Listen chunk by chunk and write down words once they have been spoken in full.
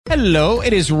Hello,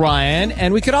 it is Ryan,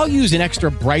 and we could all use an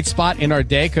extra bright spot in our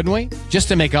day, couldn't we? Just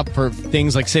to make up for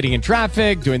things like sitting in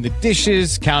traffic, doing the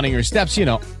dishes, counting your steps,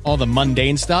 all the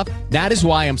mundane stuff. That is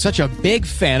why I'm such a big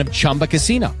fan of Chumba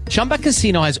Casino. Chumba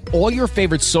Casino has all your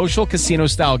favorite social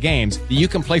casino-style games that you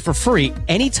can play for free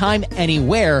anytime,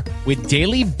 anywhere with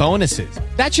daily bonuses.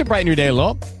 That should brighten your day a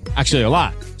little. Actually, a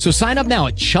lot. So sign up now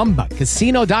at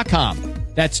ChumbaCasino.com.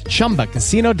 That's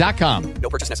ChumbaCasino.com. No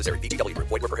purchase necessary. VGW Group.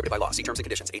 Void where prohibited by law. See terms and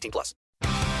conditions. 18+.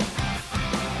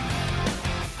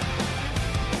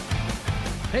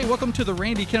 Hey, welcome to the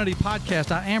Randy Kennedy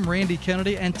Podcast. I am Randy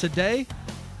Kennedy, and today,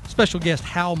 special guest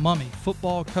Hal Mumme,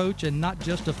 football coach, and not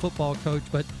just a football coach,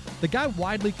 but the guy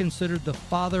widely considered the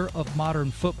father of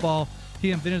modern football.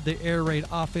 He invented the air raid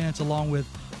offense along with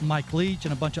Mike Leach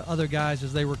and a bunch of other guys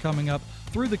as they were coming up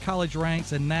through the college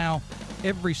ranks, and now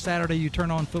every Saturday you turn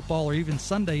on football or even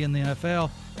Sunday in the NFL,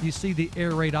 you see the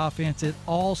air raid offense. It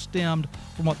all stemmed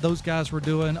from what those guys were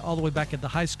doing all the way back at the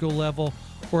high school level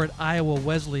or at Iowa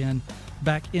Wesleyan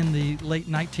back in the late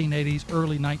 1980s,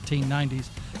 early 1990s.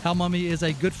 Hal Mumme is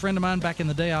a good friend of mine. Back in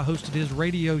the day, I hosted his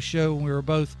radio show when we were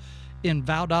both in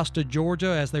Valdosta, Georgia,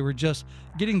 as they were just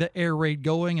getting the air raid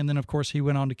going. And then, of course, he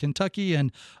went on to Kentucky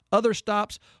and other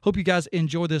stops. Hope you guys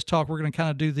enjoy this talk. We're going to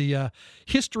kind of do the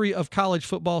history of college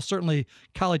football, certainly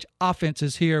college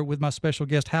offenses here with my special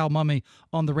guest, Hal Mumme,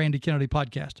 on the Randy Kennedy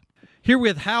Podcast. Here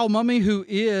with Hal Mumme, who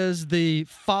is the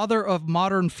father of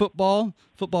modern football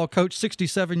coach,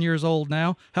 67 years old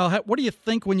now. Hal, what do you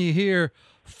think when you hear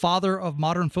father of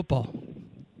modern football?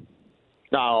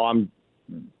 No, I'm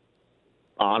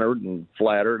honored and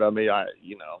flattered. I mean,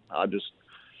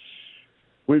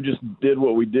 we just did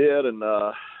what we did, and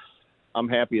I'm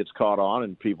happy it's caught on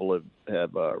and people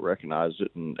have recognized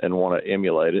it and want to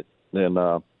emulate it. And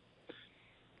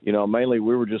mainly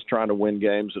we were just trying to win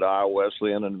games at Iowa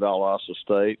Wesleyan and Valdosta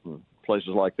State and places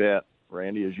like that.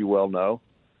 Randy, as you well know,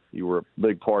 you were a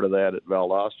big part of that at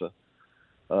Valdosta.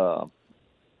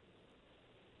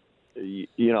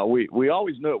 We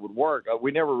always knew it would work.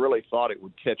 We never really thought it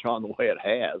would catch on the way it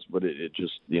has, but it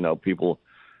just, people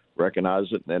recognize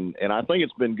it. And I think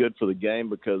it's been good for the game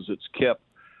because it's kept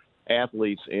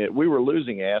athletes. We were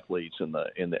losing athletes in the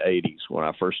 80s when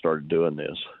I first started doing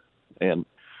this. And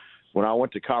when I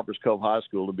went to Copperas Cove High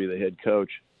School to be the head coach,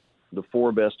 the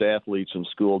 4 best athletes in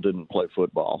school didn't play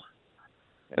football.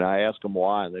 And I asked them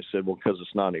why, and they said, well, because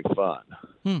it's not any fun.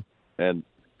 And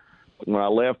when I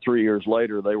left 3 years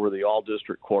later, they were the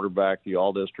all-district quarterback, the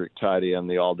all-district tight end,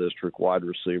 the all-district wide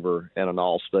receiver, and an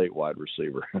all-state wide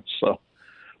receiver. So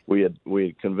we had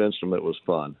convinced them it was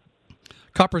fun.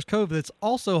 Copperas Cove, that's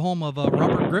also home of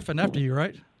Robert Griffin after you,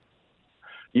 right?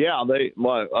 Yeah,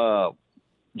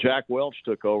 Jack Welch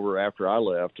took over after I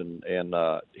left, and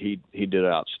he did an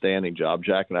outstanding job.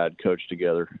 Jack and I had coached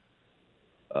together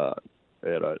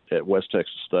at West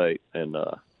Texas State, and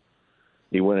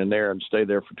he went in there and stayed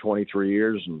there for 23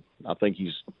 years, and I think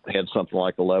he's had something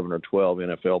like 11 or 12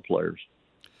 NFL players.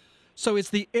 So it's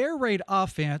the air raid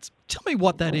offense. Tell me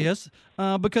what that is,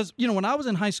 because, when I was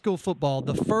in high school football,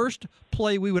 the first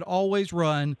play we would always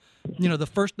run, the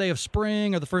first day of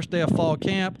spring or the first day of fall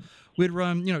camp, we'd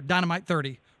run, Dynamite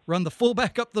 30, run the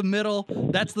fullback up the middle.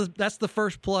 That's the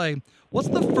first play. What's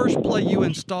the first play you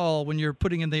install when you're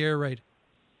putting in the air raid?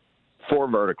 4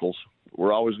 verticals.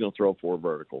 We're always going to throw 4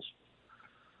 verticals.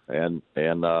 And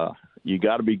you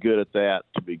got to be good at that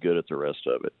to be good at the rest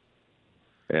of it.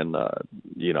 And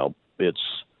it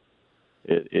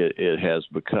has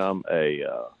become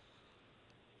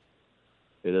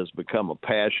a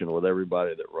passion with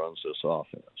everybody that runs this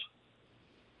offense.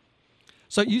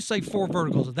 So you say 4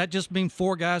 verticals. Does that just mean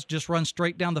 4 guys just run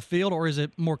straight down the field, or is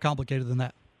it more complicated than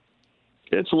that?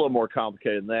 It's a little more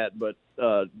complicated than that, but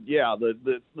the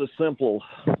simple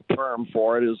term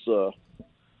for it is.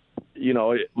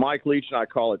 Mike Leach and I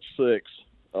call it 6.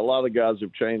 A lot of the guys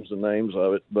have changed the names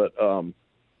of it, but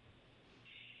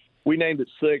we named it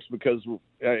 6 because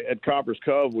at Copperas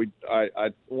Cove,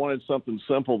 I wanted something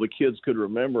simple the kids could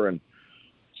remember. And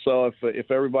so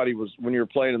if everybody was, when you were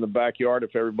playing in the backyard,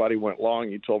 if everybody went long,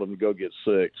 you told them to go get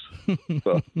 6.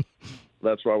 So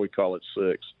that's why we call it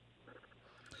 6.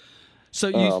 So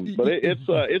but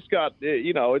it's got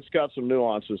some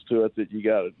nuances to it that you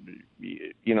got to,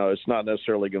 it's not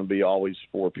necessarily going to be always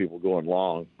 4 people going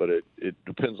long, but it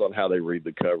depends on how they read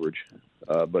the coverage.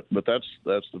 But that's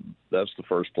the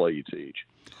first play you teach.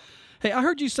 Hey, I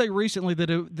heard you say recently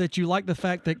that you like the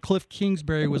fact that Cliff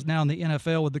Kingsbury was now in the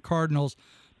NFL with the Cardinals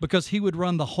because he would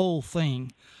run the whole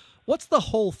thing. What's the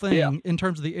whole thing in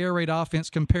terms of the air raid offense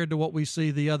compared to what we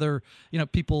see the other,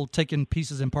 people taking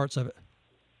pieces and parts of it?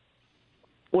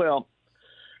 Well,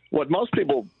 what most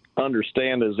people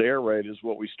understand as air raid is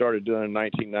what we started doing in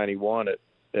 1991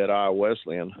 at Iowa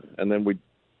Wesleyan, and then we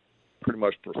pretty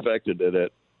much perfected it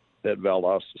at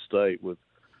Valdosta State with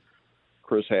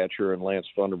Chris Hatcher and Lance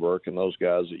Funderburk and those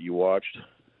guys that you watched.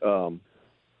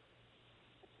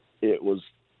 It was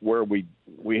where we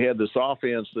had this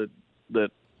offense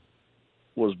that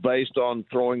was based on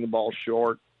throwing the ball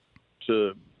short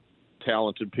to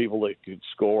talented people that could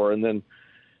score, and then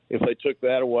if they took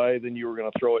that away, then you were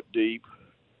going to throw it deep,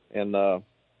 and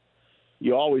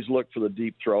you always look for the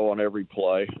deep throw on every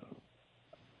play.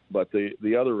 But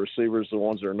the other receivers, the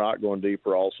ones that are not going deep,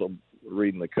 are also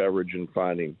reading the coverage and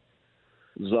finding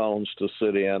zones to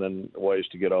sit in and ways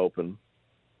to get open.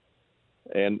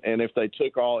 And if they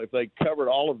covered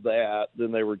all of that,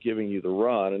 then they were giving you the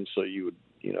run, and so you would,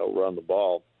 run the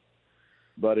ball.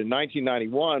 But in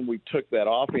 1991, we took that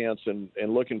offense and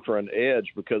looking for an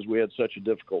edge because we had such a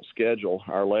difficult schedule.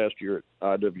 Our last year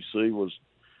at IWC was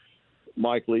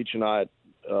Mike Leach and I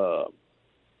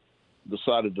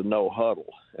decided to no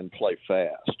huddle and play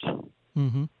fast.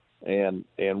 Mm-hmm. And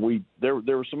there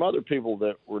were some other people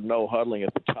that were no huddling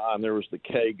at the time. There was the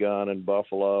K gun in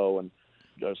Buffalo, and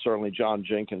certainly John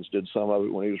Jenkins did some of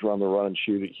it when he was running the run and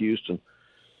shoot at Houston.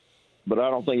 But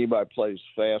I don't think anybody plays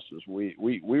fast as we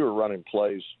were running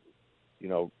plays,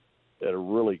 at a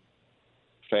really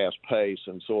fast pace,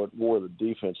 and so it wore the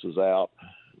defenses out.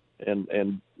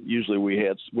 And usually we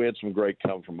had some great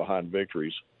come from behind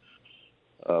victories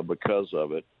because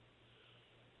of it.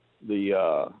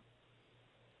 The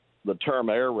term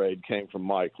air raid came from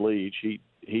Mike Leach.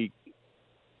 He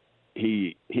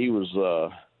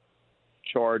was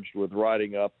charged with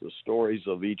writing up the stories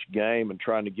of each game and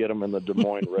trying to get them in the Des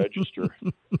Moines Register.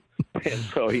 And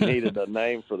so he needed a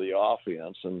name for the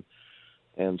offense.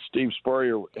 And Steve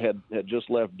Spurrier had just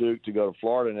left Duke to go to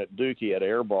Florida, and at Duke he had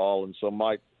air ball, and so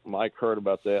Mike heard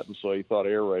about that, and so he thought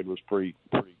air raid was pretty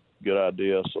good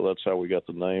idea. So that's how we got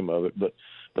the name of it. But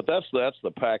that's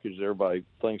the package that everybody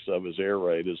thinks of as air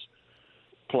raid, is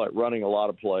running a lot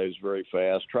of plays very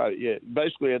fast.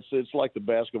 Basically it's like the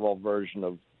basketball version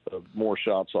of more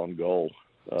shots on goal,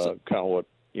 kind of what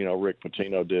Rick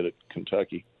Pitino did at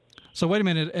Kentucky. So wait a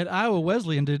minute, at Iowa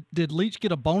Wesleyan, did Leach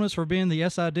get a bonus for being the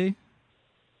SID?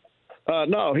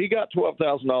 No, he got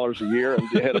 $12,000 a year and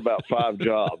had about 5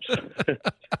 jobs.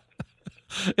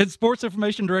 And sports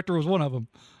information director was one of them.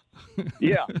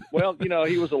 Yeah, well,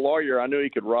 he was a lawyer. I knew he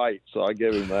could write, so I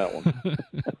gave him that one.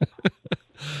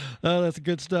 Oh, that's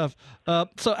good stuff.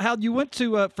 So, Hal, you went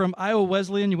to from Iowa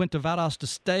Wesleyan, you went to Valdosta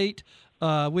State,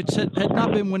 which had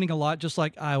not been winning a lot, just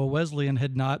like Iowa Wesleyan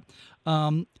had not.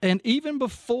 And even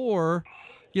before,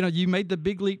 you made the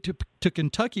big leap to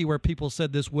Kentucky, where people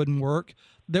said this wouldn't work,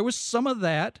 there was some of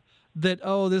that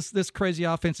this crazy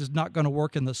offense is not going to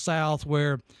work in the South,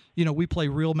 where, we play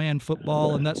real man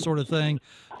football and that sort of thing.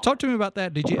 Talk to me about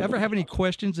that. Did you ever have any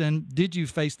questions, and did you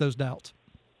face those doubts?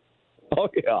 Oh,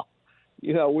 yeah.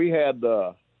 We had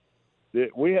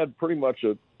pretty much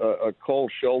a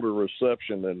cold shoulder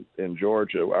reception in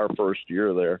Georgia our first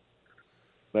year there.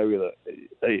 Maybe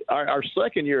our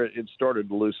second year it started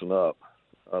to loosen up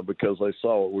because they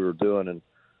saw what we were doing,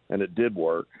 and it did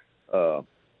work.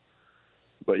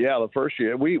 But yeah, the first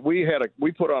year we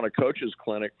put on a coaches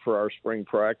clinic for our spring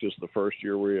practice. The first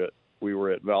year we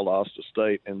were at Valdosta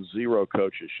State, and 0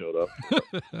 coaches showed up.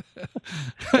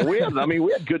 And we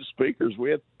had good speakers.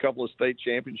 We had a couple of state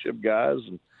championship guys,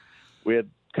 and we had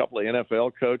a couple of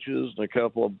NFL coaches and a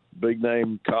couple of big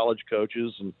name college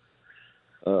coaches, and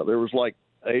there was like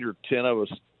 8 or 10 of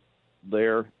us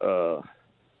there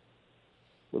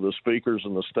with the speakers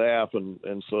and the staff,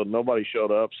 and so nobody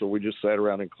showed up, so we just sat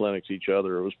around in clinics each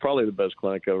other. It was probably the best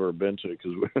clinic I've ever been to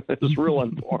because it was real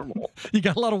informal. You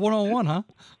got a lot of one-on-one, huh?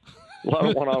 A lot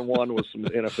of one-on-one with some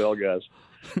NFL guys.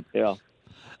 Yeah.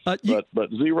 But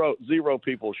zero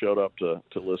people showed up to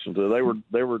listen to it.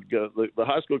 They were the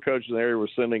high school coaches in the area were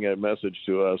sending a message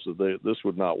to us that this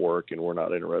would not work and we're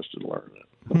not interested in learning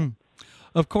it.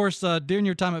 Of course, during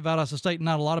your time at Valdosta State,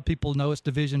 not a lot of people know it's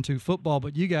Division II football,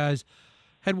 but you guys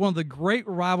had one of the great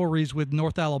rivalries with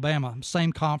North Alabama,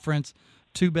 same conference,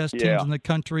 2 best teams in the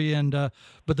country, and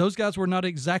but those guys were not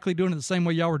exactly doing it the same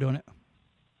way y'all were doing it.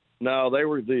 No, they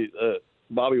were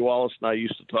Bobby Wallace and I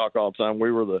used to talk all the time.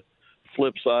 We were the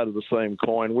flip side of the same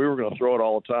coin. We were going to throw it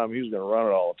all the time. He was going to run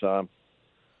it all the time.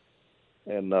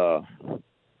 And,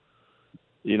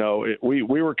 we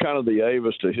were kind of the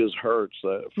Avis to his Hurts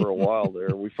for a while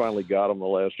there. We finally got him the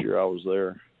last year I was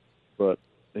there. But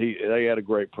they had a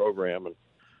great program, and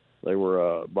they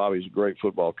were Bobby's a great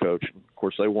football coach. Of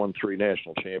course, they won 3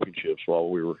 national championships while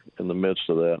we were in the midst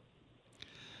of that.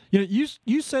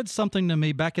 You said something to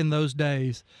me back in those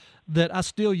days that I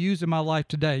still use in my life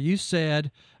today. You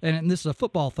said, and this is a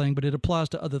football thing, but it applies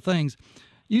to other things.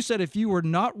 You said if you were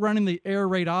not running the air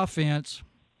raid offense,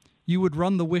 you would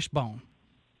run the wishbone.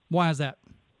 Why is that?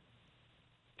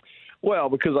 Well,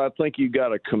 because I think you got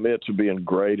to commit to being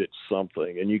great at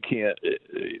something, and you can't.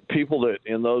 People that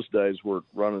in those days were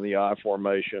running the I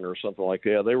formation or something like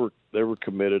that, they were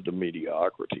committed to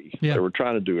mediocrity. Yeah. They were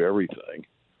trying to do everything,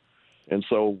 and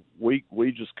so we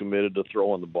just committed to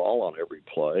throwing the ball on every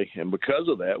play, and because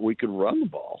of that, we could run the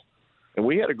ball, and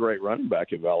we had a great running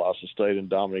back at Valdosta State in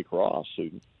Dominique Ross,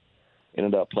 who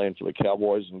ended up playing for the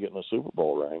Cowboys and getting a Super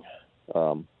Bowl ring.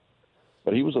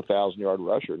 But he was a 1,000-yard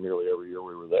rusher nearly every year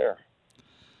we were there.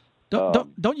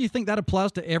 Don't you think that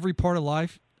applies to every part of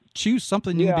life? Choose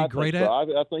something you can be great at.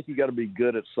 I think you got to be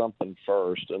good at something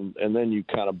first, and then you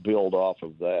kind of build off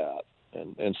of that.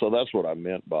 And so that's what I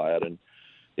meant by it. And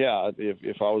yeah,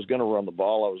 if I was going to run the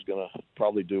ball, I was going to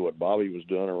probably do what Bobby was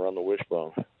doing and run the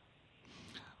wishbone.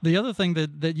 The other thing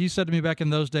that you said to me back in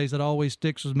those days that always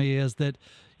sticks with me is that,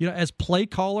 as play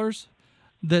callers,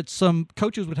 that some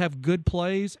coaches would have good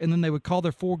plays, and then they would call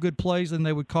their 4 good plays, and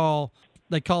they call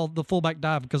the fullback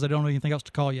dive because they don't have anything else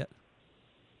to call yet.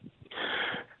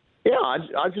 Yeah,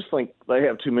 I just think they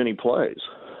have too many plays,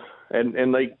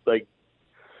 and they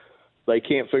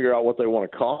can't figure out what they want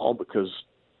to call because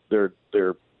there's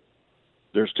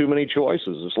too many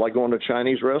choices. It's like going to a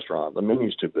Chinese restaurant; the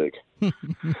menu's too big.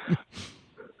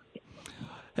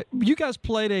 You guys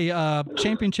played a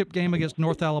championship game against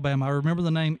North Alabama. I remember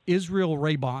the name Israel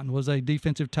Raybon was a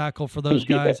defensive tackle for those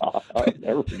guys. Yeah, I'll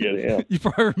never forget him. You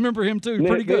probably remember him too.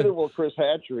 Pretty good. Neither will Chris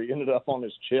Hatcher. He ended up on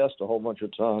his chest a whole bunch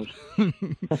of times.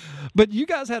 But you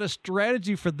guys had a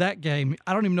strategy for that game.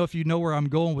 I don't even know if you know where I'm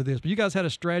going with this, but you guys had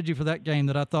a strategy for that game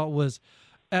that I thought was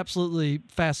absolutely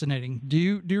fascinating. Do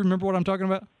you remember what I'm talking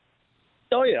about?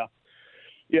 Oh yeah,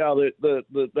 yeah. That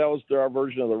was our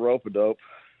version of the rope-a-dope.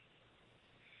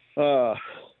 That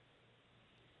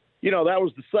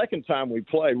was the second time we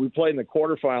played. We played in the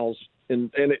quarterfinals,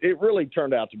 and it really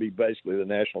turned out to be basically the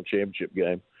national championship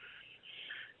game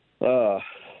because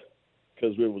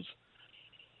it was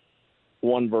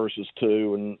 1 versus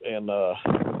 2, and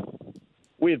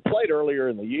we had played earlier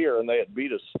in the year, and they had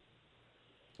beat us. I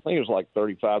think it was like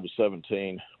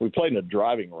 35-17. We played in a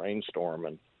driving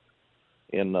rainstorm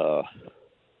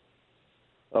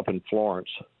up in Florence.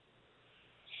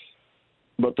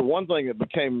 But the one thing that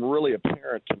became really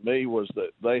apparent to me was that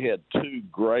they had 2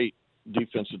 great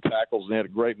defensive tackles and they had a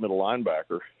great middle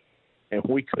linebacker, and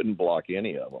we couldn't block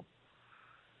any of them.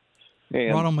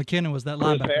 And Ronald McKinnon was that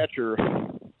Chris linebacker. Hatcher,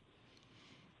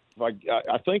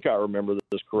 I think I remember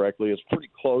this correctly. It's pretty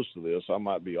close to this. I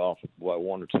might be off by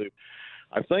 1 or 2.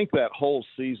 I think that whole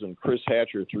season, Chris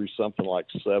Hatcher threw something like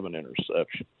 7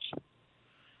 interceptions,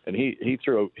 and he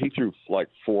threw like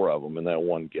 4 of them in that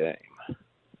one game.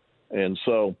 And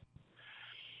so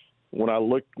when I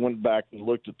went back and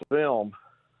looked at the film,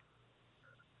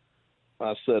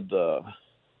 I said,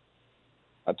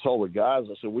 I told the guys,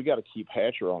 I said, we got to keep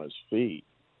Hatcher on his feet.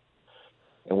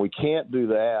 And we can't do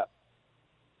that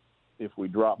if we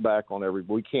drop back on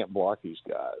we can't block these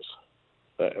guys.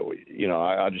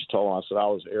 I just told them, I said, I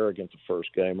was arrogant the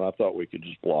first game, and I thought we could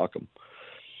just block them.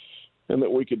 And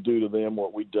that we could do to them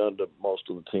what we'd done to most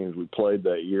of the teams we played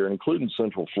that year, including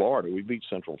Central Florida. We beat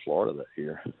Central Florida that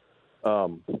year.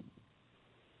 So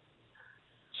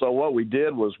what we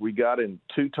did was we got in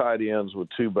 2 tight ends with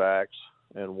 2 backs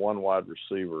and 1 wide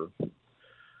receiver. And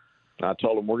I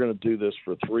told them we're going to do this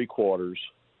for 3 quarters.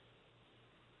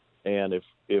 And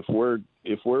if we're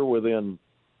within,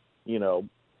 10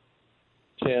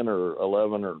 or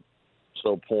 11 or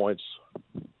so points,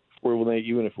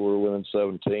 even if we're within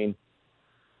 17.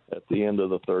 At the end of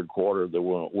the 3rd quarter, that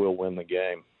we'll win the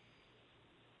game.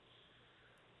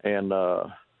 And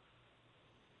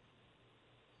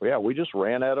we just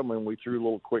ran at them and we threw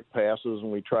little quick passes and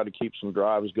we tried to keep some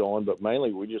drives going. But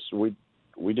mainly we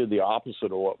did the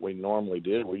opposite of what we normally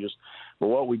did. But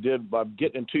what we did by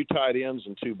getting 2 tight ends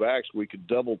and 2 backs, we could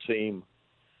double team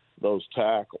those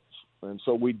tackles, and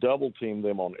so we double teamed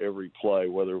them on every play,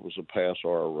 whether it was a pass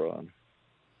or a run.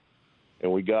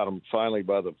 And we got them finally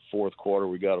by the 4th quarter.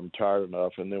 We got them tired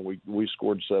enough, and then we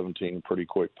scored 17 pretty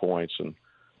quick points and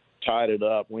tied it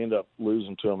up. We ended up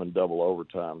losing to them in double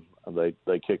overtime. They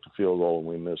kicked a field goal and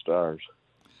we missed ours.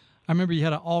 I remember you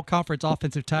had an all-conference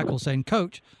offensive tackle saying,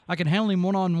 "Coach, I can handle him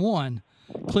one-on-one."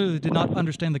 Clearly, did not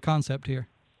understand the concept here.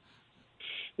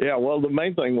 Yeah, well, the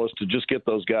main thing was to just get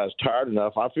those guys tired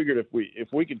enough. I figured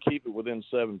if we could keep it within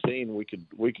 17, we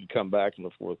could come back in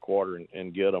the 4th quarter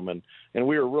and get them, and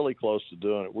we were really close to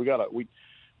doing it. We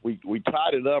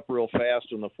tied it up real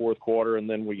fast in the 4th quarter, and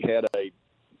then we had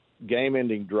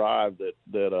game-ending drive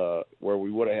that where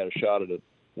we would have had a shot at a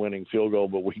winning field goal,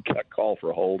 but we got called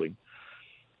for holding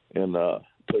and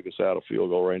took us out of field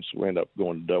goal range. So we ended up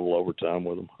going to double overtime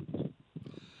with them.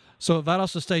 So at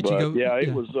Valdosta State, But, you go. Yeah,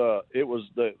 it was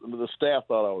the staff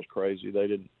thought I was crazy. They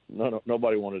didn't.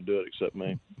 Nobody wanted to do it except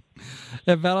me.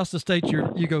 At Valdosta State,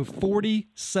 you go 40,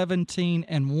 17,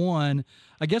 and 1.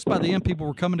 I guess by the end, people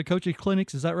were coming to coaching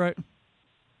clinics. Is that right?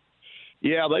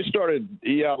 Yeah, they started.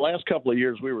 Yeah, last couple of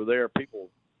years we were there, people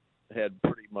had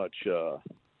pretty much.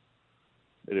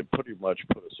 It had pretty much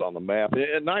put us on the map.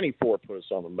 In '94, put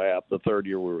us on the map. The third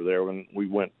year we were there, when we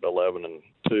went 11-2,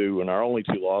 and our only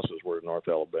 2 losses were in North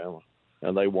Alabama,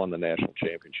 and they won the national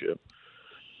championship.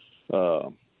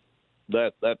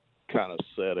 That kind of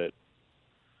set it,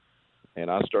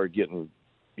 and I started getting,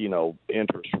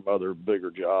 interest from other bigger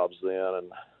jobs then,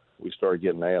 and we started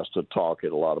getting asked to talk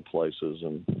at a lot of places.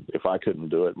 And if I couldn't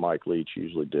do it, Mike Leach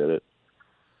usually did it,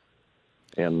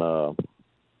 and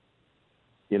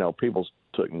people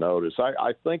took notice.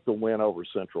 I think the win over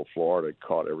Central Florida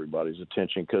caught everybody's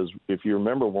attention, because if you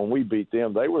remember when we beat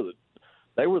them, they were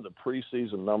the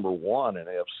preseason number 1 in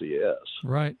FCS.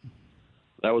 Right.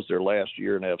 That was their last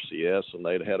year in FCS, and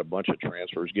they'd had a bunch of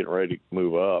transfers getting ready to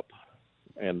move up,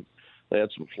 and they had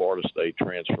some Florida State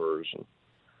transfers and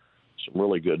some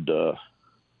really good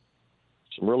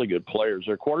players.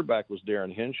 Their quarterback was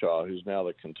Darren Henshaw, who's now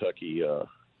the Kentucky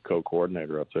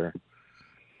co-coordinator up there.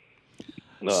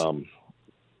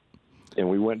 And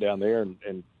we went down there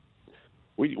and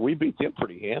we beat them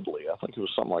pretty handily. I think it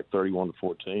was something like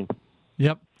 31-14.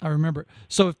 Yep, I remember.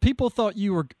 So if people thought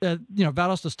you were,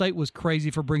 Valdosta State was crazy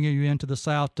for bringing you into the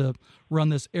South to run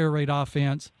this air raid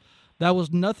offense, that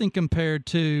was nothing compared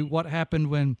to what happened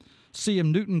when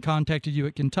C.M. Newton contacted you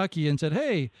at Kentucky and said,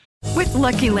 hey. With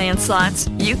Lucky Land Slots,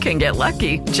 you can get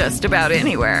lucky just about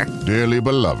anywhere. Dearly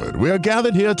beloved, we are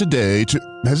gathered here today to...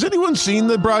 Has anyone seen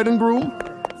the bride and groom?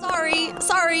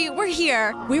 Sorry, we're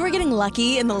here. We were getting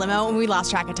lucky in the limo and we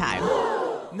lost track of time.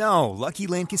 No, Lucky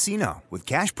Land Casino, with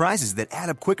cash prizes that add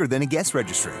up quicker than a guest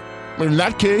registry. In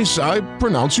that case, I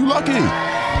pronounce you lucky.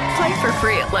 Play for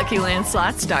free at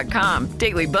LuckyLandSlots.com.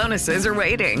 Daily bonuses are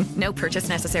waiting. No purchase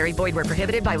necessary. Void where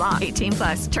prohibited by law.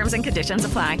 18+. Terms and conditions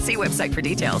apply. See website for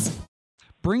details.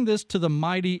 Bring this to the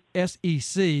mighty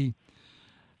SEC.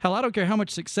 Hell, I don't care how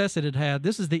much success it had had.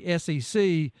 This is the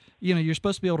SEC. You're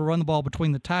supposed to be able to run the ball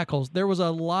between the tackles. There was a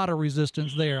lot of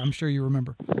resistance there. I'm sure you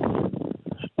remember.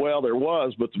 Well, there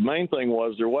was, but the main thing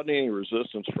was there wasn't any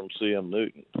resistance from C.M.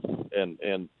 Newton,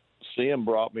 and C.M.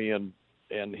 brought me in,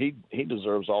 and he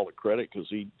deserves all the credit because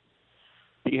he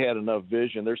had enough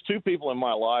vision. There's 2 people in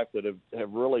my life that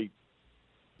have really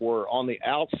were on the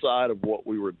outside of what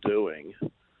we were doing,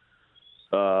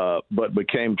 but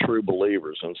became true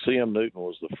believers. And C.M. Newton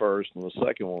was the first, and the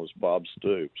second one was Bob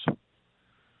Stoops.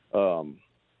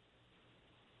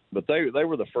 But they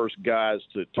were the first guys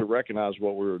to recognize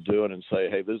what we were doing and say,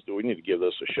 hey, we need to give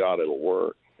this a shot. It'll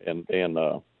work. And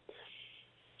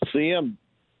CM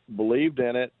believed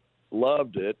in it,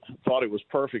 loved it, thought it was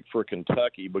perfect for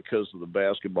Kentucky because of the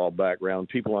basketball background.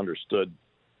 People understood,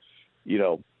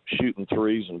 shooting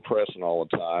threes and pressing all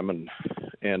the time.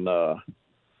 And all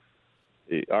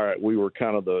right, we were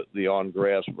kind of the on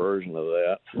grass version of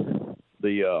that.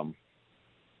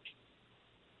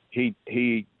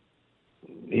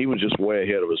 He was just way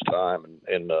ahead of his time,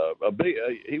 and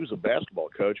he was a basketball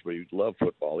coach, but he loved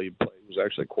football. He was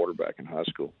actually a quarterback in high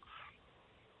school,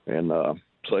 and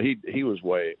so he was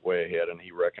way ahead, and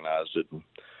he recognized it. And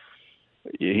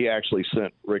he actually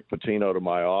sent Rick Pitino to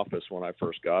my office when I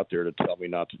first got there to tell me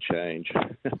not to change.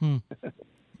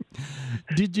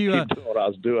 Did you? He knew what I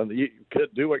was doing. You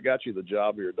could do what got you the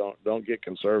job here. Don't get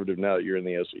conservative now that you're in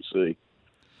the SEC.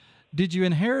 Did you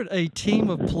inherit a team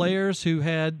of players who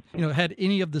had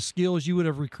any of the skills you would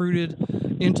have recruited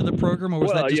into the program, or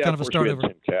was that just kind of a start over?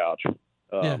 Tim Couch,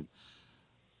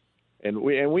 and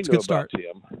we knew about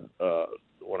Tim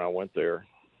when I went there,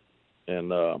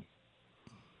 and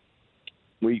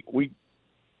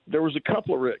there was a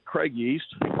couple of Craig Yeast,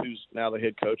 who's now the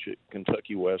head coach at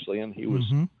Kentucky Wesleyan. He was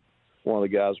one of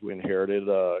the guys we inherited.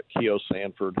 Keo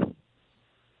Sanford.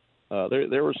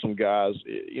 There were some guys,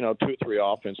 2 or 3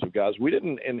 offensive guys. We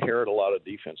didn't inherit a lot of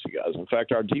defensive guys. In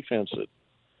fact, our defense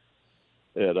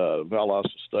at Valdosta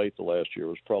State the last year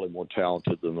was probably more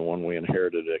talented than the one we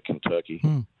inherited at Kentucky.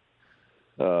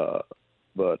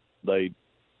 But they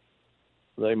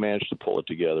managed to pull it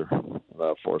together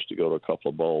for us to go to a couple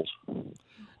of bowls.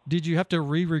 Did you have to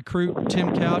re-recruit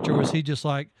Tim Couch, or was he just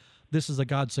like, this is a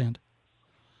godsend?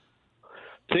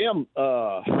 Tim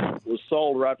was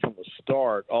sold right from the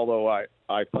start, although I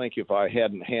think if I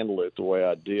hadn't handled it the way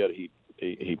I did,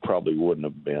 he probably wouldn't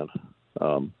have been.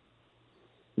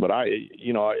 But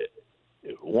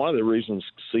one of the reasons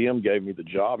CM gave me the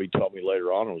job, he told me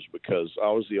later on, was because I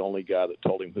was the only guy that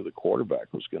told him who the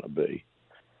quarterback was going to be.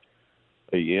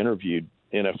 He interviewed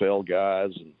NFL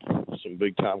guys and some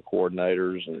big time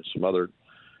coordinators and some other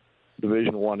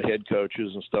Division I head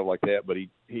coaches and stuff like that. But he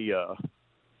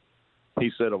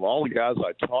said, of all the guys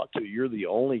I talked to, you're the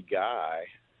only guy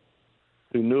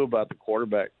who knew about the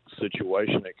quarterback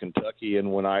situation at Kentucky.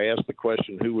 And when I asked the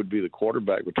question, who would be the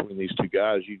quarterback between these two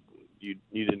guys, you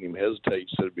didn't even hesitate. You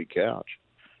said it'd be Couch.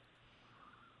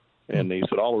 And he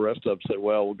said all the rest of them said,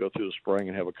 well, we'll go through the spring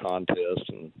and have a contest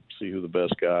and see who the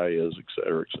best guy is, et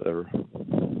cetera, et cetera.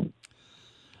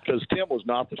 Because Tim was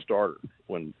not the starter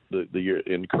when the year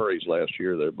in Curry's last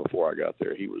year there before I got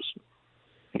there. I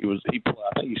think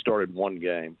he started one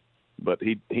game, but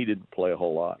he didn't play a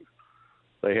whole lot.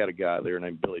 They had a guy there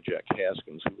named Billy Jack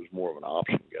Haskins who was more of an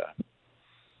option guy.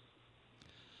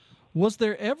 Was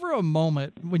there ever a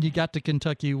moment when you got to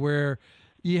Kentucky where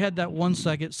you had that 1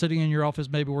 second sitting in your office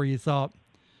maybe where you thought,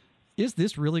 is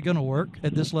this really going to work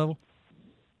at this level?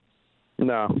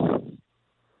 No,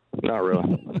 not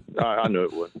really. I knew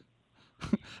it would.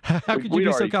 How could you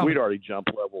be so confident? We'd already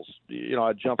jumped levels.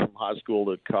 I jumped from high school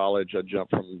to college. I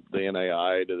jumped from the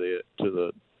NAI to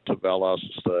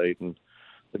Valdosta State and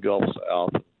the Gulf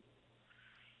South.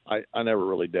 I never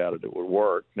really doubted it would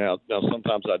work. Now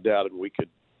sometimes I doubted we could.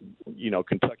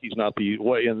 Kentucky's not the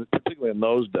way, and particularly in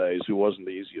those days, it wasn't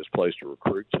the easiest place to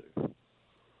recruit to.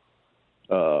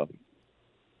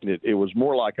 It was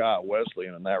more like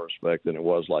Wesleyan in that respect than it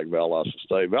was like Valdosta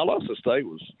State. Valdosta State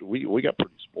we got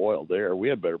pretty spoiled there. We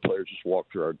had better players just walk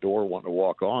through our door wanting to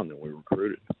walk on than we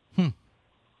recruited. And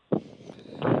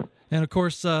of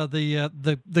course,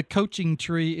 the coaching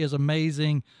tree is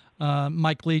amazing.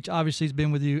 Mike Leach obviously has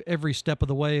been with you every step of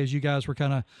the way as you guys were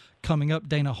kind of coming up.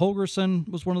 Dana Holgerson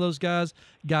was one of those guys.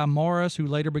 Guy Morris, who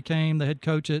later became the head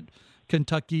coach at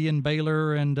Kentucky and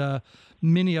Baylor, and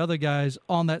many other guys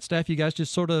on that staff. You guys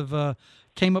just sort of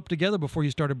came up together before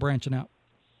you started branching out.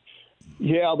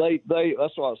 Yeah, they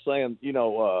that's what I was saying.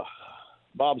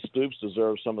 Bob Stoops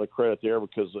deserves some of the credit there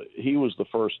because he was the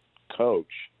first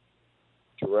coach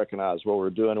to recognize what we were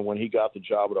doing. And when he got the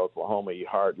job at Oklahoma, he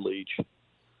hired Leach.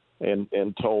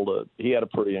 And told he had a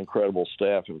pretty incredible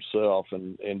staff himself,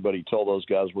 but he told those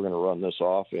guys we're going to run this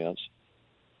offense.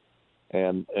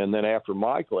 And then after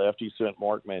Mike left, he sent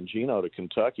Mark Mangino to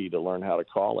Kentucky to learn how to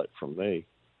call it from me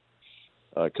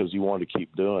because he wanted to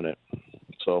keep doing it.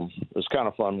 So it's kind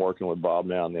of fun working with Bob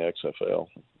now in the XFL.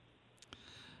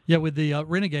 Yeah, with the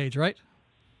Renegades, right?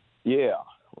 Yeah,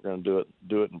 we're going to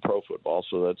do it in pro football.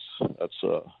 So that's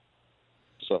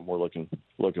something we're looking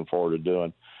forward to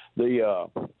doing.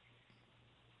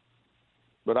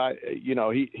 But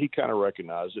he kind of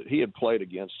recognized it. He had played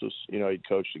against us. He'd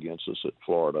coached against us at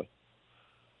Florida,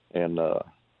 and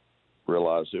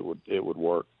realized it would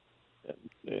work.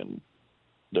 And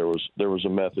there was a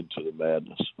method to the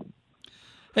madness.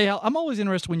 Hey, Al, I'm always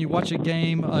interested when you watch a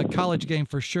game, a college game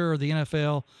for sure, the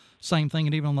NFL, same thing,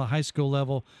 and even on the high school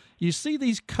level. You see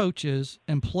these coaches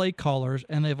and play callers,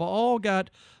 and they've all got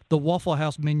the Waffle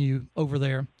House menu over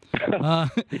there. Yeah.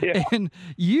 And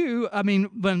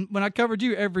when I covered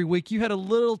you every week, you had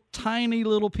a tiny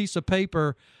little piece of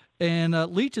paper, and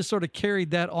Leach has sort of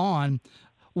carried that on.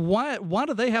 Why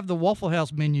do they have the Waffle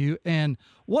House menu, and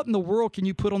what in the world can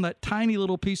you put on that tiny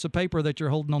little piece of paper that you're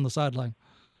holding on the sideline?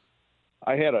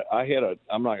 I had a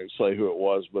I'm not going to say who it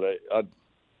was, but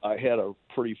I had a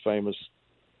pretty famous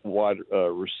wide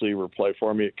receiver play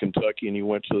for me at Kentucky, and he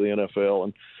went to the NFL,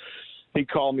 and he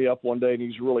called me up one day, and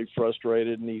he's really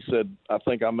frustrated, and he said, I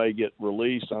think I may get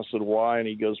released. I said, why? And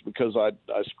he goes, because I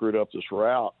screwed up this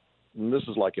route. And this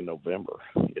is like in November,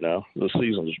 the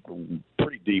season is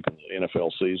pretty deep in the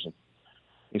NFL season.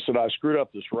 He said, I screwed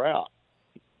up this route.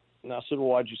 And I said, well,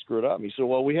 why'd you screw it up? And he said,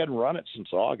 well, we hadn't run it since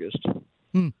August.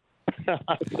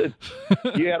 I said,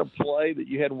 you had a play that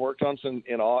you hadn't worked on since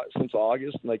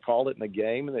August, and they called it in a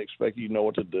game, and they expected you to know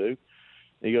what to do. And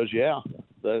he goes, yeah.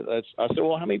 I said,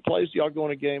 well, how many plays do y'all go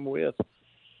in a game with?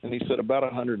 And he said, about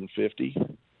 150.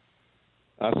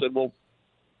 I said, well,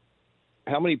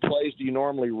 how many plays do you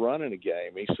normally run in a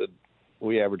game? He said,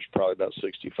 we average probably about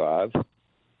 65.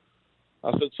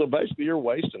 I said, so basically you're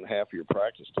wasting half of your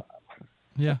practice time.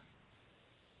 Yeah.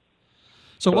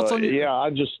 So what's on your... Yeah,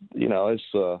 I just,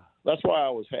 it's that's why I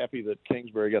was happy that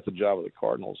Kingsbury got the job with the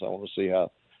Cardinals. I want to see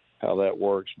how that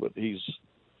works, but he's,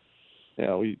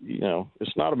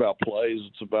 it's not about plays,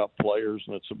 it's about players,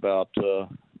 and it's about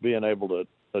being able to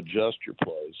adjust your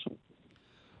plays.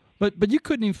 But you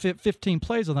couldn't even fit 15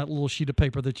 plays on that little sheet of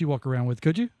paper that you walk around with,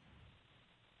 could you?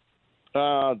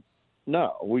 No,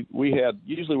 we had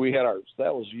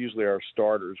that was usually our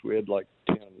starters. We had like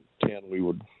 10 we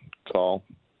would call.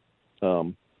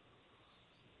 And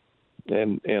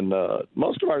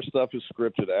most of our stuff is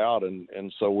scripted out,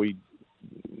 and so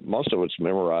most of it's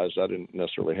memorized. I didn't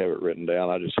necessarily have it written down.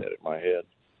 I just had it in my head.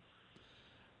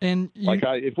 And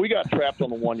if we got trapped on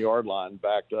the 1 yard line,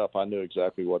 backed up, I knew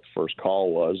exactly what the first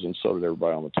call was, and so did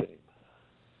everybody on the team.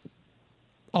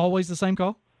 Always the same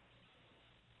call?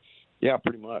 Yeah,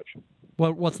 pretty much.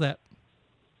 What's that?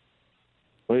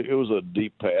 It was a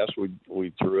deep pass.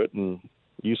 We threw it, and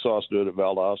you saw us do it at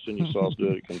Valdosta, you saw us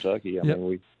do it at Kentucky. I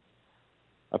mean,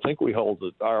 I think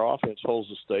our offense holds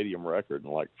the stadium record in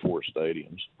like 4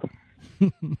 stadiums.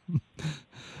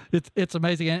 It's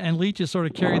amazing, and Leach has sort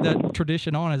of carried that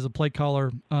tradition on as a play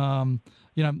caller.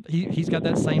 He's got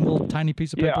that same little tiny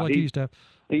piece of paper he used to have.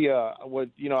 I was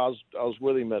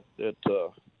with him at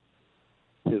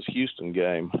his Houston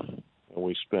game, and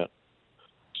we spent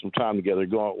some time together,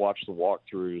 go out and watch the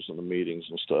walkthroughs and the meetings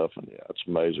and stuff. And it's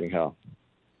amazing how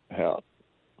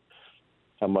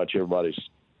much everybody's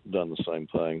done the same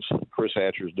things. Chris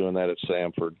Hatcher's doing that at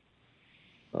Samford.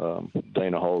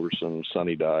 Dana Holgerson,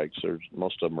 Sonny Dykes.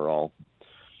 Most of them are all.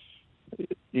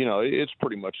 It's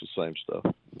pretty much the same stuff.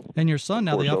 And your son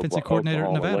now, the offensive coordinator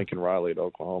at Nevada. Lincoln Riley at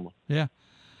Oklahoma. Yeah,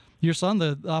 your son,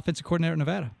 the offensive coordinator at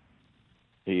Nevada.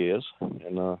 He is,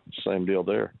 and same deal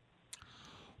there.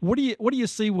 What do you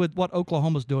see with what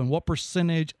Oklahoma's doing? What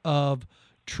percentage of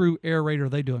true air raid are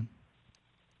they doing?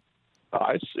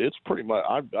 It's pretty much.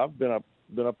 I've been up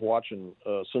watching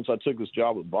since I took this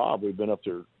job with Bob. We've been up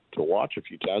there to watch a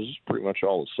few times. It's pretty much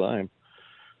all the same.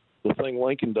 The thing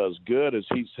Lincoln does good is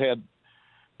he's had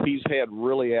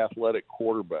really athletic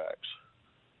quarterbacks,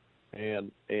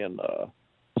 and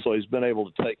so he's been able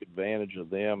to take advantage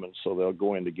of them, and so they'll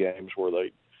go into games where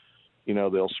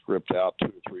they'll script out 2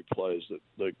 or 3 plays that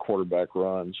the quarterback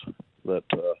runs that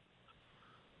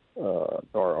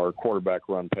are quarterback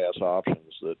run pass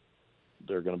options that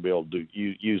they're going to be able to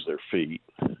use their feet.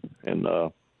 And,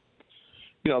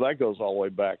 that goes all the way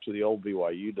back to the old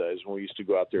BYU days when we used to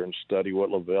go out there and study what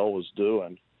Lavelle was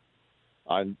doing.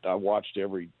 I watched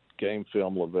every game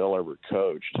film Lavelle ever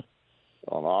coached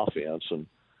on offense, and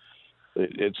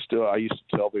it's still. I used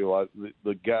to tell people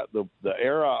the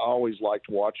era I always liked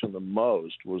watching the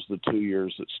most was the 2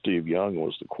 years that Steve Young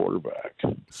was the quarterback.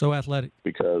 So athletic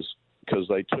because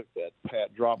they took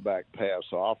that drop back pass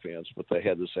offense, but they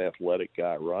had this athletic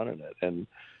guy running it, and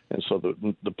so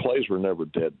the plays were never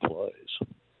dead plays.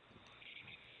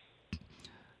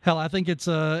 Hell, I think it's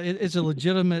a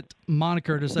legitimate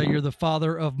moniker to say you're the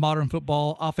father of modern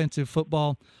football, offensive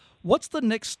football. What's the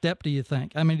next step, do you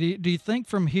think? I mean, do you think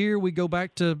from here we go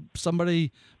back to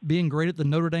somebody being great at the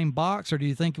Notre Dame box, or do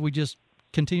you think we just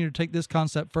continue to take this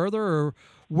concept further, or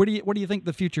what do you think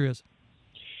the future is?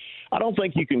 I don't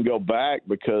think you can go back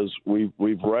because we've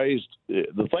raised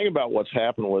the thing about what's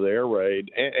happened with air raid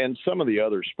and some of the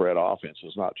other spread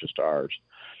offenses, not just ours,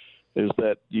 is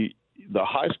that the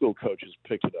high school coaches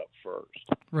picked it up first,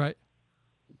 right?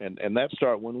 And that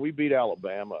started when we beat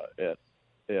Alabama at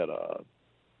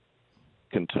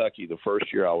Kentucky the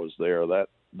first year I was there. That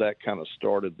kind of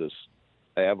started this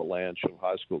avalanche of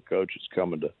high school coaches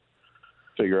coming to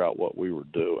figure out what we were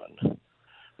doing.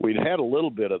 We'd had a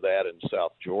little bit of that in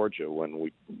South Georgia when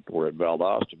we were at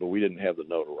Valdosta, but we didn't have the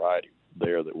notoriety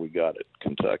there that we got at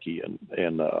Kentucky. And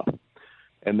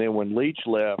then when Leach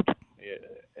left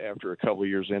after a couple of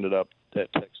years, ended up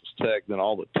at Texas Tech, then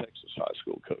all the Texas high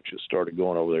school coaches started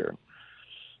going over there,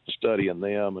 studying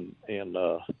them, and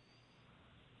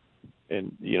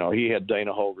he had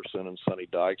Dana Holgerson and Sonny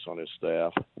Dykes on his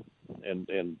staff,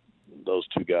 and those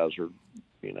two guys are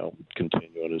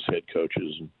continuing as head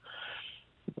coaches and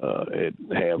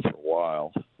have for a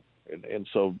while, and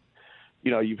so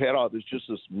you've had there's just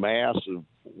this massive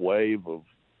wave of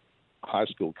high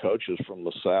school coaches from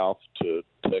the South to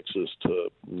Texas to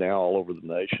now all over the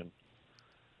nation.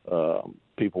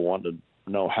 People want to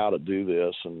know how to do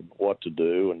this and what to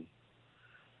do,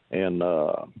 and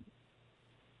I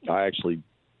actually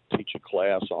teach a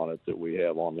class on it that we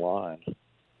have online,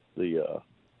 that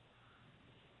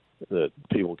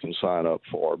people can sign up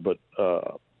for, but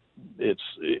it's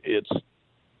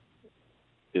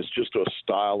just a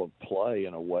style of play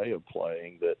and a way of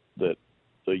playing that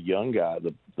the young guy,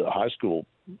 the high school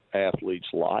athletes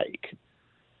like.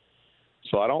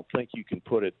 So I don't think you can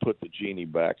put the genie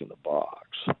back in the box.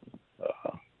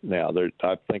 Now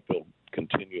I think there'll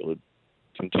continue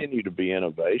to be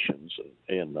innovations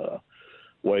and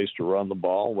ways to run the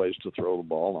ball, ways to throw the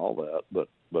ball, and all that.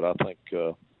 But I think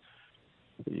the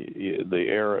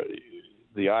era,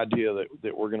 the idea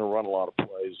that we're going to run a lot of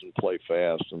plays and play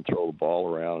fast and throw the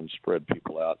ball around and spread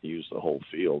people out and use the whole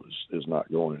field is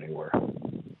not going anywhere.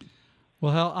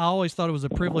 Well, Hal, I always thought it was a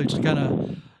privilege to kind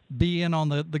of be in on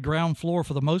the ground floor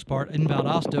for the most part in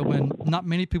Valdosta when not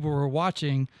many people were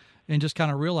watching and just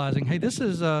kind of realizing, hey, this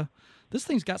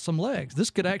thing's got some legs. This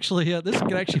could actually be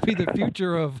the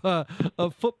future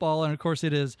of football, and of course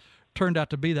it is turned out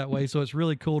to be that way. So it's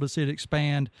really cool to see it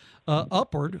expand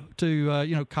upward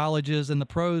to colleges and the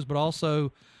pros, but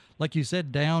also, like you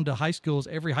said, down to high schools.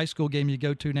 Every high school game you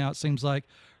go to now, it seems like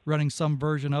running some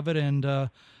version of it, and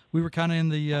we were kind of in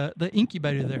the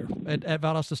incubator there at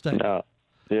Valdosta State.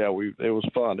 Yeah, it was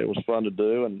fun. It was fun to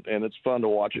do, and it's fun to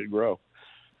watch it grow.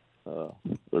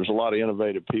 There's a lot of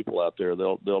innovative people out there.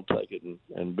 They'll take it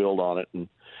and build on it. And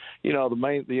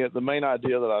the main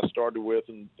idea that I started with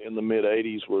in the mid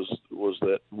 '80s was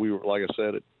that we were, like I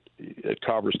said, at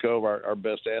Cobbers Cove, our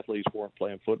best athletes weren't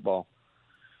playing football,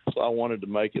 so I wanted to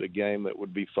make it a game that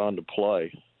would be fun to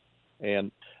play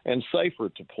and safer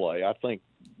to play. I think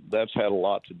that's had a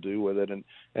lot to do with it. And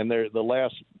the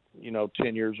last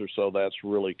 10 years or so, that's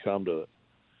really come to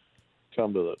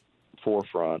the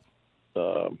forefront.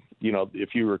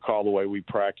 If you recall the way we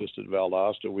practiced at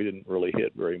Valdosta, we didn't really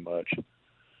hit very much.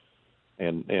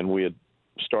 And we had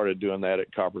started doing that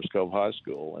at Coppers Cove High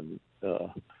School. And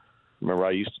remember,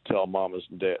 I used to tell mamas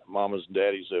and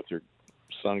daddies if their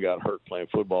son got hurt playing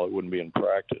football, it wouldn't be in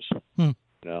practice. And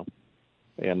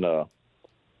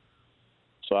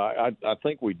so I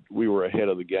think we were ahead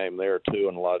of the game there too.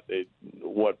 And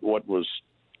what was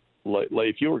like,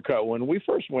 if you recall, when we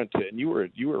first went to, and you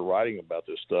were writing about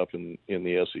this stuff in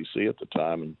the SEC at the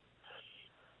time, and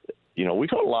we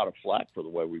got a lot of flack for the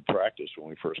way we practiced when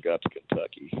we first got to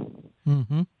Kentucky.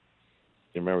 Mm-hmm. You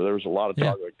remember there was a lot of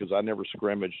talk because I never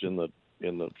scrimmaged in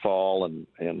the fall, and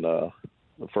the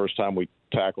first time we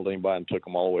tackled anybody and took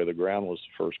them all the way to the ground was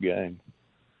the first game,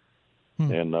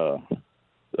 and that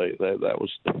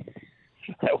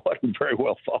wasn't very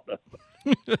well thought of.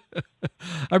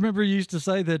 I remember you used to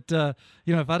say that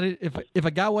if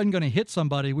a guy wasn't going to hit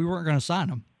somebody, we weren't going to sign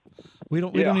him. We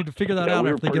don't need to figure that out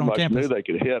after they get on campus. We knew they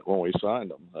could hit when we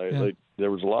signed them.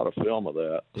 There was a lot of film of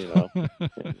that,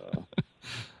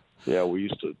 and, we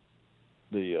used to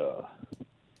they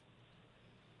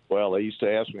used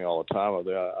to ask me all the time.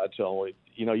 I tell them,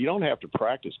 you don't have to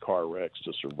practice car wrecks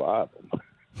to survive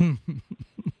them.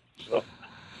 So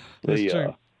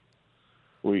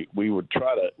we would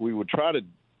try to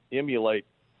emulate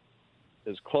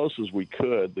as close as we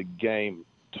could the game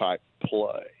type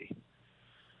play,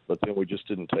 but then we just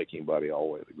didn't take anybody all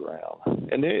the way to the ground.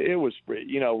 And it was,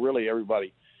 really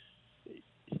everybody.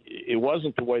 It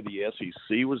wasn't the way the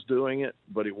SEC was doing it,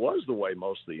 but it was the way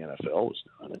most of the NFL was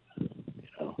doing it.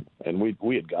 And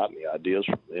we had gotten the ideas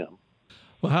from them.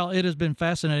 Well, Hal, it has been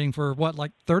fascinating for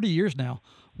 30 years now,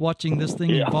 watching this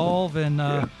thing evolve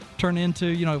and turn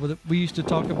into, we used to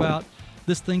talk about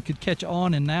this thing could catch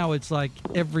on, and now it's like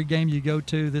every game you go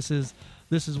to, this is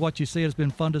what you see. It's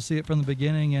been fun to see it from the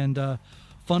beginning, and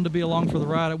fun to be along for the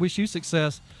ride. I wish you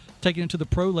success taking it to the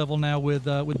pro level now with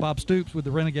Bob Stoops, with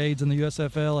the Renegades and the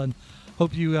USFL, and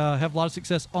hope you have a lot of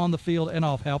success on the field and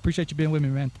off. Hal, appreciate you being with me,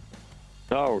 man.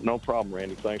 No problem,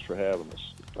 Randy. Thanks for having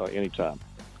us. Anytime.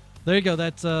 There you go.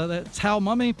 That's Hal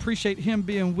Mumme. Appreciate him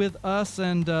being with us,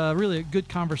 and really a good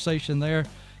conversation there.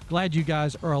 Glad you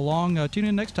guys are along. Tune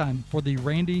in next time for the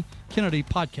Randy Kennedy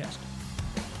Podcast.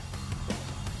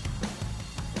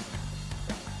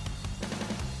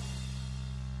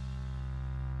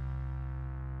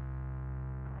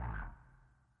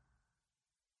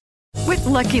 With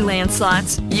Lucky Land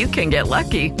Slots, you can get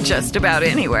lucky just about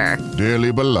anywhere.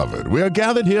 Dearly beloved, we are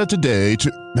gathered here today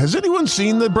to... Has anyone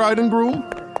seen the bride and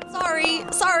groom?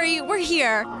 Sorry, we're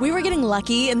here. We were getting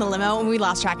lucky in the limo and we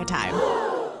lost track of time.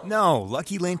 No,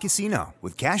 Lucky Land Casino,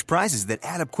 with cash prizes that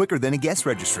add up quicker than a guest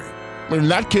registry. In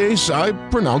that case, I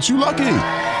pronounce you lucky.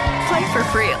 Play for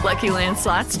free at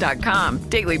LuckyLandSlots.com.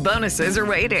 Daily bonuses are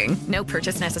waiting. No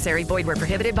purchase necessary. Void where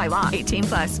prohibited by law.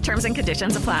 18+. Terms and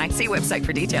conditions apply. See website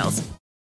for details.